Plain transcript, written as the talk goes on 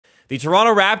The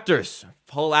Toronto Raptors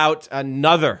pull out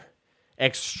another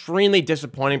extremely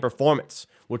disappointing performance,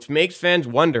 which makes fans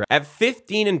wonder, at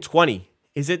 15-20,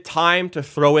 is it time to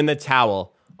throw in the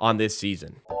towel on this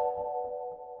season?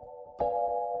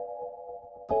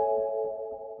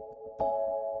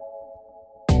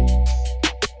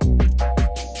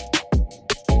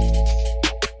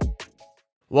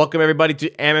 Welcome, everybody,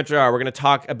 to Amateur Hour. We're going to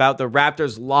talk about the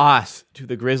Raptors' loss to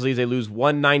the Grizzlies. They lose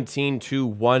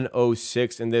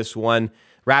 119-106 in this one.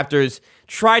 Raptors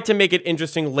tried to make it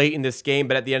interesting late in this game,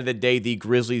 but at the end of the day, the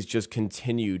Grizzlies just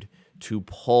continued to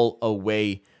pull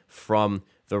away from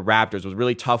the Raptors. It was a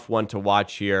really tough one to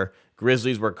watch here.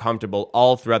 Grizzlies were comfortable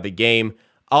all throughout the game.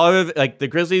 The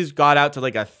Grizzlies got out to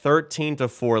like a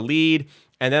 13-4 lead,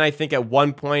 and then I think at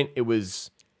one point it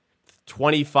was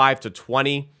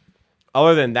 25-20.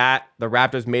 Other than that, the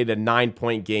Raptors made a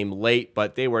 9-point game late,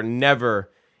 but they were never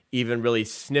even really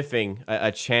sniffing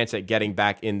a chance at getting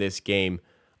back in this game,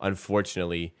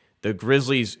 unfortunately. The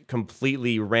Grizzlies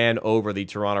completely ran over the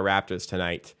Toronto Raptors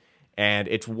tonight, and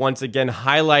it's once again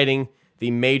highlighting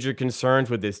the major concerns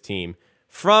with this team.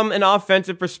 From an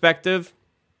offensive perspective,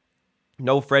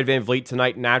 no Fred VanVleet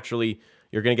tonight. Naturally,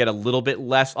 you're going to get a little bit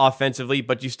less offensively,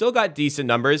 but you still got decent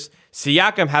numbers.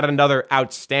 Siakam had another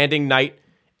outstanding night.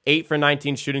 8 for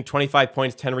 19 shooting, 25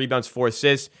 points, 10 rebounds, 4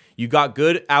 assists. You got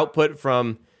good output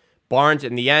from Barnes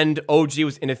in the end. OG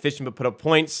was inefficient but put up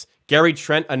points. Gary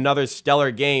Trent, another stellar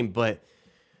game. But,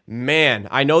 man,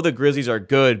 I know the Grizzlies are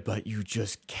good, but you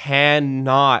just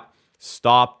cannot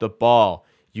stop the ball.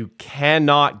 You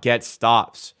cannot get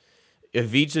stops.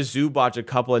 Ivica Zubac a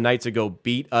couple of nights ago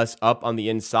beat us up on the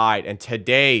inside. And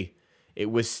today,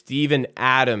 it was Steven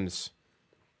Adams.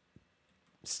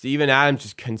 Steven Adams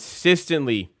just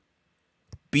consistently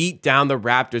beat down the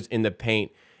Raptors in the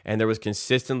paint, and there was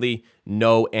consistently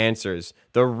no answers.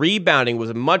 The rebounding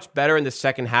was much better in the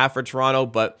second half for Toronto,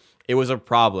 but it was a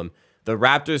problem. The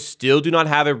Raptors still do not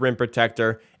have a rim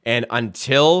protector, and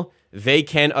until they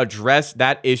can address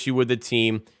that issue with the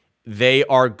team, they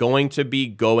are going to be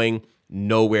going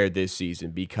nowhere this season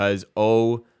because,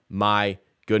 oh my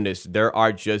goodness,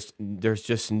 there's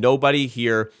just nobody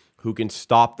here who can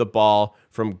stop the ball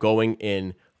from going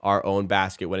in our own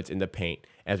basket when it's in the paint.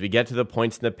 As we get to the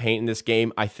points in the paint in this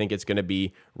game, I think it's going to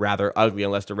be rather ugly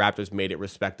unless the Raptors made it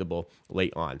respectable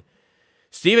late on.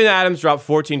 Steven Adams dropped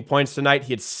 14 points tonight.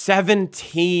 He had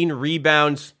 17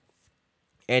 rebounds,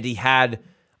 and he had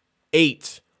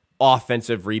 8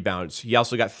 offensive rebounds. He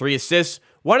also got 3 assists.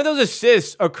 One of those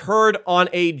assists occurred on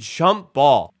a jump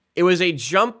ball. It was a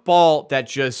jump ball that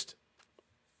he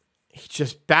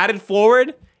just batted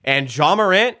forward, and Ja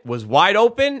Morant was wide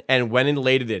open and went and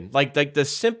laid it in. Like the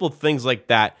simple things like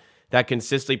that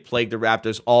consistently plagued the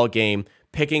Raptors all game.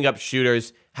 Picking up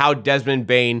shooters, how Desmond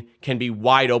Bane can be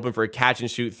wide open for a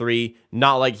catch-and-shoot 3,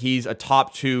 not like he's a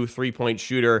top 2 3-point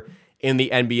shooter in the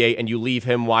NBA and you leave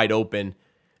him wide open.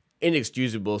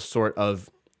 Inexcusable sort of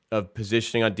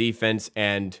positioning on defense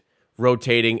and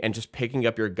rotating and just picking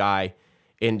up your guy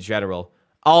in general.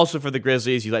 Also for the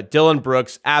Grizzlies, you let Dillon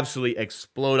Brooks absolutely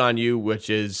explode on you, which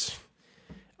is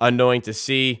annoying to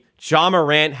see. Ja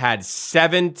Morant had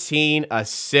 17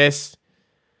 assists.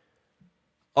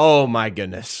 Oh my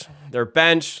goodness. Their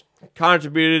bench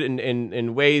contributed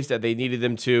in ways that they needed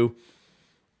them to.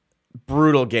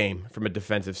 Brutal game from a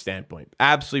defensive standpoint.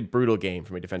 Absolutely brutal game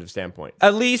from a defensive standpoint.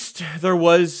 At least there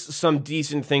was some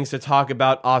decent things to talk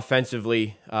about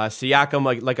offensively.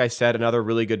 Siakam, like I said, another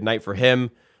really good night for him.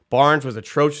 Barnes was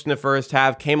atrocious in the first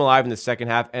half, came alive in the second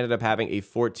half, ended up having a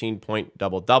 14-point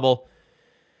double-double.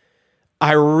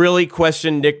 I really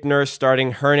question Nick Nurse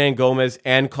starting Hernan Gomez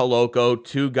and Koloko,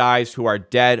 2 guys who are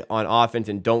dead on offense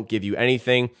and don't give you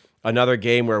anything. Another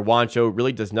game where Juancho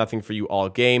really does nothing for you all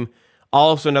game.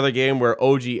 Also another game where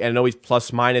OG Anunoby's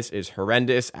plus-minus is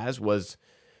horrendous, as was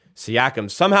Siakam.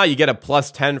 Somehow you get a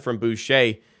plus 10 from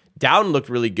Boucher. Dowden looked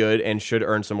really good and should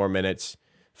earn some more minutes.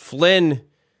 Flynn,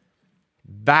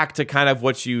 back to kind of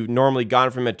what you normally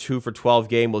got from a 2 for 12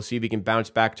 game. We'll see if he can bounce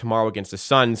back tomorrow against the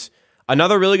Suns.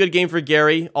 Another really good game for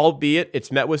Gary, albeit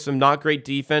it's met with some not great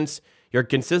defense. You're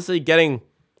consistently getting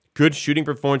good shooting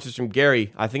performances from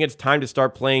Gary. I think it's time to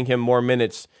start playing him more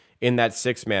minutes in that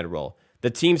 6-man role. The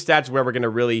team stats where we're going to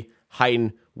really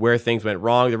heighten where things went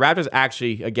wrong. The Raptors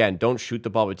actually, again, don't shoot the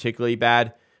ball particularly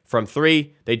bad. From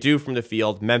 3, they do from the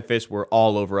field. Memphis were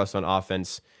all over us on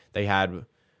offense. They had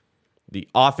the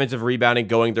offensive rebounding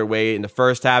going their way in the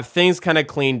first half. Things kind of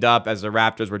cleaned up as the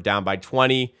Raptors were down by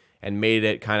 20 and made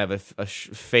it kind of a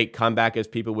fake comeback, as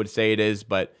people would say it is.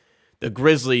 But the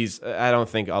Grizzlies, I don't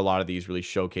think a lot of these really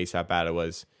showcase how bad it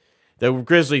was. The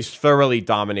Grizzlies thoroughly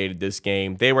dominated this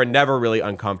game. They were never really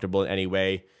uncomfortable in any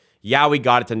way. Yeah, we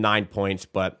got it to 9 points,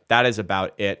 but that is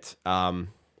about it.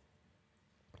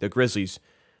 The Grizzlies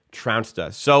trounced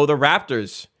us. So the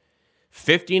Raptors,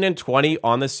 15-20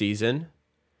 on the season.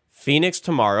 Phoenix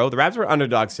tomorrow. The Raptors are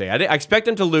underdogs today. I expect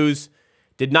them to lose.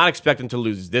 Did not expect them to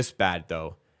lose this bad,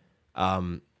 though.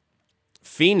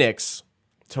 Phoenix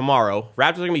tomorrow.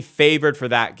 Raptors are going to be favored for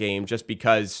that game just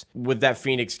because with that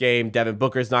Phoenix game, Devin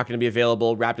Booker is not going to be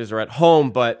available. Raptors are at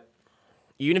home, but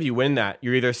even if you win that,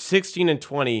 you're either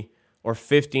 16-20 or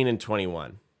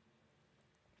 15-21.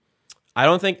 I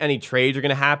don't think any trades are going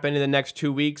to happen in the next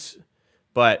 2 weeks,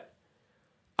 but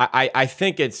I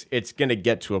think it's going to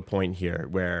get to a point here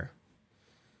where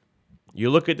you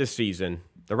look at the season.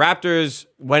 The Raptors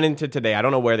went into today, I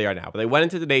don't know where they are now, but they went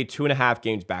into today 2.5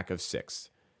 games back of 6.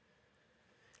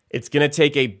 It's going to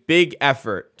take a big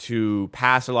effort to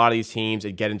pass a lot of these teams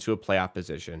and get into a playoff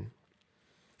position.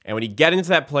 And when you get into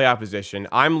that playoff position,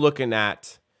 I'm looking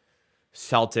at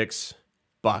Celtics,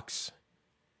 Bucks,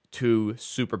 2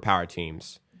 superpower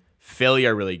teams. Philly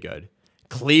are really good.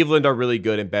 Cleveland are really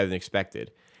good and better than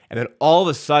expected. And then all of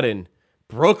a sudden,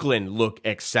 Brooklyn look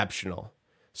exceptional.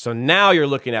 So now you're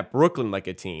looking at Brooklyn like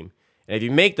a team. And if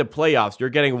you make the playoffs, you're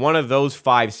getting one of those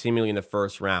 5 seemingly in the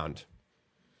first round.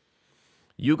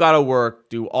 You got to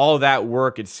do all that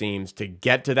work, it seems, to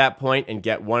get to that point and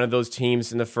get one of those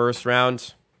teams in the first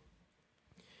round.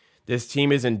 This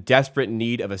team is in desperate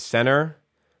need of a center,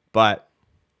 but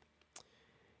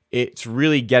it's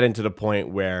really getting to the point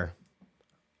where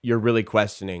you're really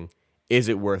questioning, is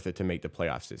it worth it to make the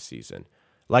playoffs this season?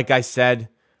 Like I said,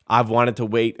 I've wanted to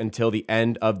wait until the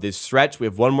end of this stretch. We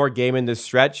have one more game in this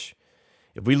stretch.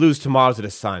 If we lose tomorrow to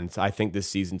the Suns, I think this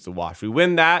season's a wash. We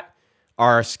win that,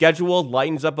 our schedule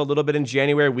lightens up a little bit in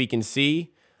January. We can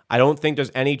see. I don't think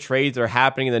there's any trades that are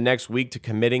happening in the next week to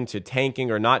committing to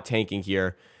tanking or not tanking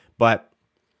here. But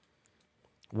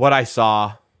what I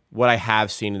saw, what I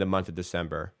have seen in the month of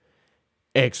December,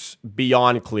 it's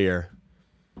beyond clear.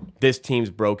 This team's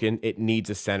broken. It needs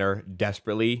a center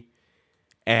desperately.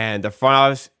 And the front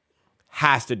office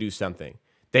has to do something.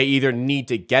 They either need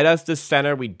to get us the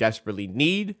center we desperately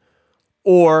need,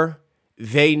 or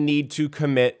they need to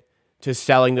commit to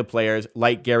selling the players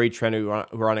like Gary Trent who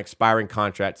are on expiring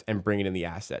contracts and bringing in the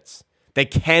assets. They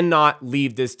cannot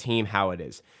leave this team how it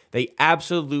is. They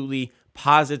absolutely,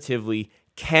 positively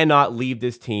cannot leave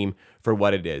this team for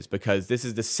what it is, because this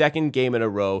is the second game in a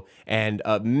row and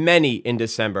many in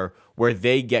December where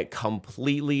they get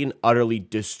completely and utterly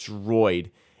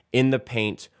destroyed in the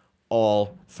paint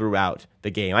all throughout the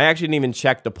game. I actually didn't even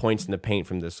check the points in the paint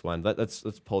from this one. Let's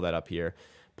pull that up here.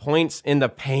 Points in the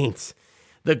paint.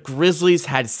 The Grizzlies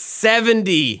had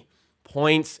 70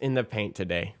 points in the paint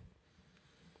today.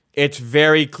 It's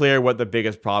very clear what the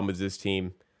biggest problem is this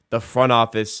team. The front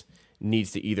office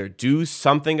needs to either do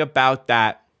something about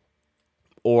that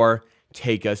or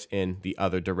take us in the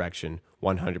other direction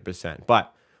 100%.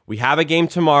 But we have a game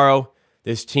tomorrow.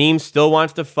 This team still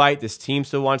wants to fight. This team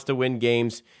still wants to win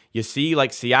games. You see,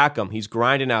 like Siakam, he's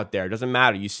grinding out there. It doesn't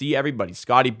matter. You see everybody.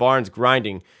 Scotty Barnes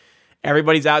grinding.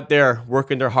 Everybody's out there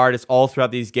working their hardest all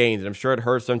throughout these games, and I'm sure it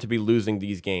hurts them to be losing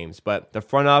these games. But the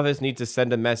front office needs to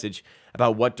send a message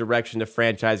about what direction the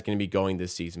franchise is going to be going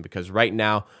this season, because right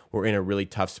now we're in a really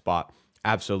tough spot.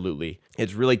 Absolutely.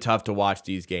 It's really tough to watch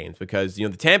these games because, the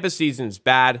Tampa season is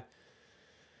bad.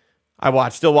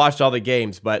 Still watched all the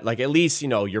games, but like at least,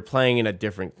 you're playing in a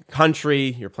different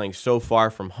country. You're playing so far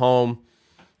from home.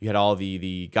 You had all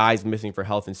the guys missing for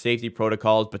health and safety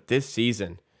protocols, but this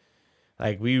season,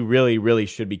 like we really, really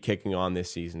should be kicking on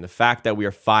this season. The fact that we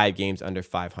are 5 games under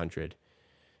 500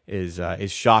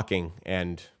 is shocking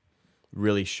and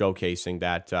really showcasing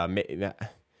that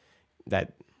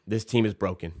this team is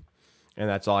broken. And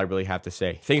that's all I really have to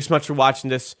say. Thanks so much for watching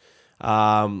this.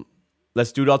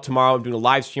 Let's do it all tomorrow. I'm doing a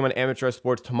live stream on Amateur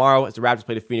Sports tomorrow as the Raptors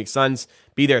play the Phoenix Suns.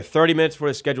 Be there 30 minutes before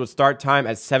the scheduled start time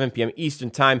at 7 p.m.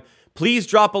 Eastern Time. Please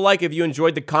drop a like if you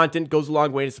enjoyed the content. It goes a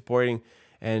long way to supporting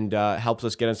and helps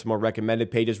us get on some more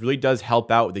recommended pages. Really does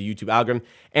help out with the YouTube algorithm.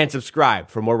 And subscribe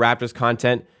for more Raptors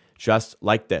content just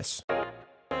like this.